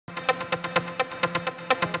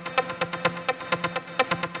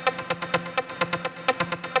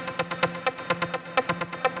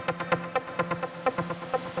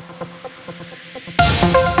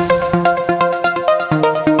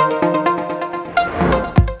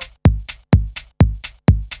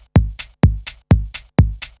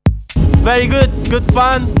very good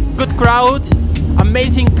fun, good crowd,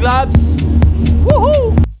 amazing clubs.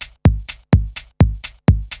 Woohoo!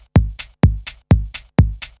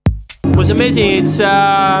 It was amazing. It's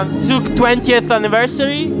Zouk 20th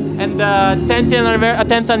anniversary and the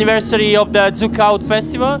 10th anniversary of the Zouk Out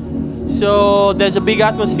Festival. So there's a big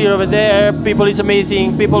atmosphere over there. People is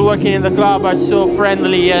amazing. People working in the club are so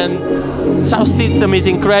friendly, and sound system is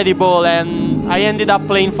incredible. And I ended up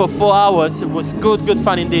playing for 4 hours. It was good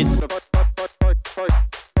fun indeed.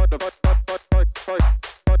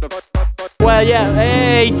 Well,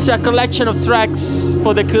 yeah, it's a collection of tracks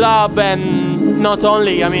for the club, and not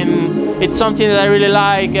only. I mean, it's something that I really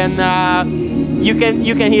like, and you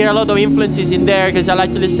can hear a lot of influences in there, because I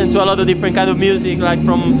like to listen to a lot of different kind of music, like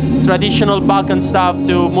from traditional Balkan stuff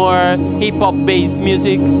to more hip-hop based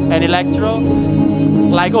music and electro,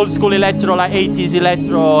 like old school electro, like 80s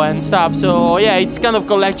electro and stuff. So yeah, it's kind of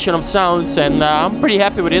collection of sounds, and I'm pretty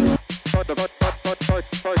happy with it.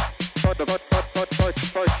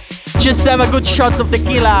 Just have a good shots of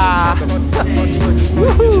tequila.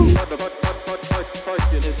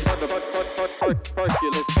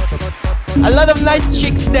 A lot of nice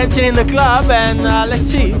chicks dancing in the club, and let's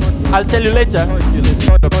see. I'll tell you later.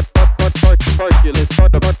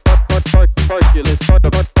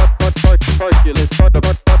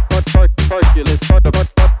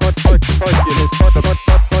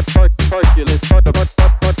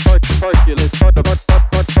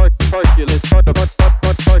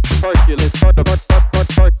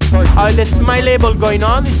 That's my label going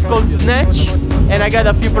on. It's called Snatch, and I got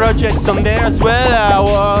a few projects on there as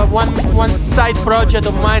well. One side project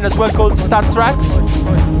of mine as well called Star Tracks,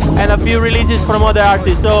 and a few releases from other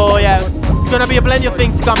artists. So yeah, it's gonna be a plenty of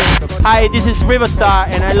things coming. Hi, this is RIVA STARR,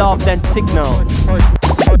 and I love DanceSignal.